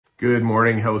Good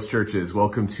morning, house churches.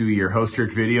 Welcome to your house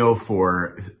church video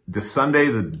for the Sunday,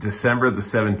 December the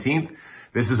 17th.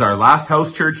 This is our last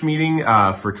house church meeting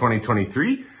for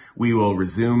 2023. We will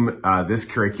resume this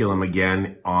curriculum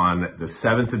again on the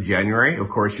 7th of January. Of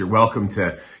course, you're welcome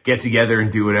to get together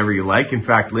and do whatever you like. In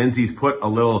fact, Lindsay's put a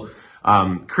little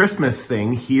Christmas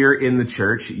thing here in the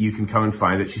church. You can come and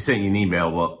find it. She sent you an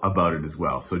email about it as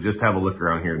well. So just have a look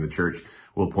around here in the church.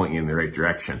 We'll point you in the right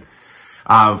direction.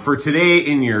 For today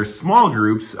in your small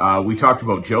groups, we talked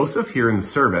about Joseph here in the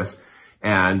service,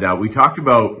 and we talked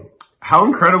about how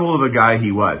incredible of a guy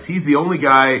he was. He's the only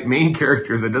main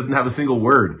character that doesn't have a single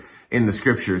word in the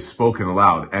scriptures spoken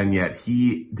aloud, and yet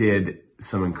he did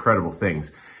some incredible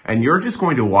things. And you're just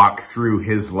going to walk through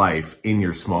his life in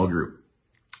your small group.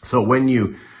 So when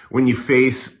you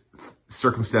face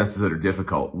circumstances that are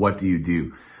difficult, what do you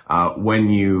do? When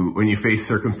you face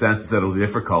circumstances that are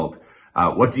difficult,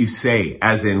 what do you say?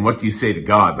 As in, what do you say to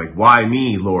God? Like, why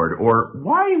me, Lord? Or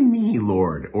why me,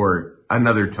 Lord? Or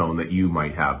another tone that you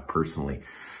might have personally.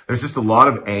 There's just a lot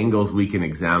of angles we can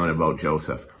examine about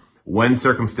Joseph. When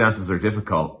circumstances are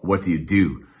difficult, what do you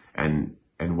do? And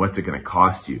what's it going to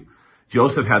cost you?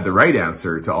 Joseph had the right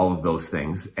answer to all of those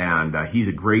things, and he's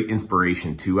a great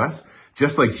inspiration to us,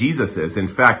 just like Jesus is. In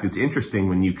fact, it's interesting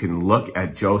when you can look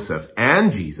at Joseph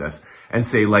and Jesus and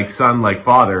say, like son, like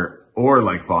father, or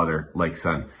like father, like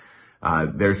son.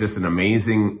 There's just an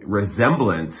amazing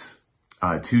resemblance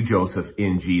to Joseph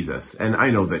in Jesus. And I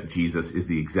know that Jesus is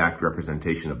the exact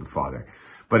representation of the Father.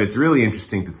 But it's really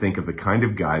interesting to think of the kind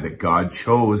of guy that God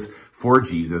chose for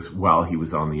Jesus while he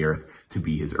was on the earth to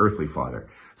be his earthly father.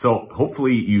 So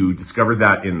hopefully you discovered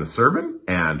that in the sermon,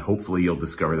 and hopefully you'll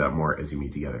discover that more as you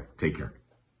meet together. Take care.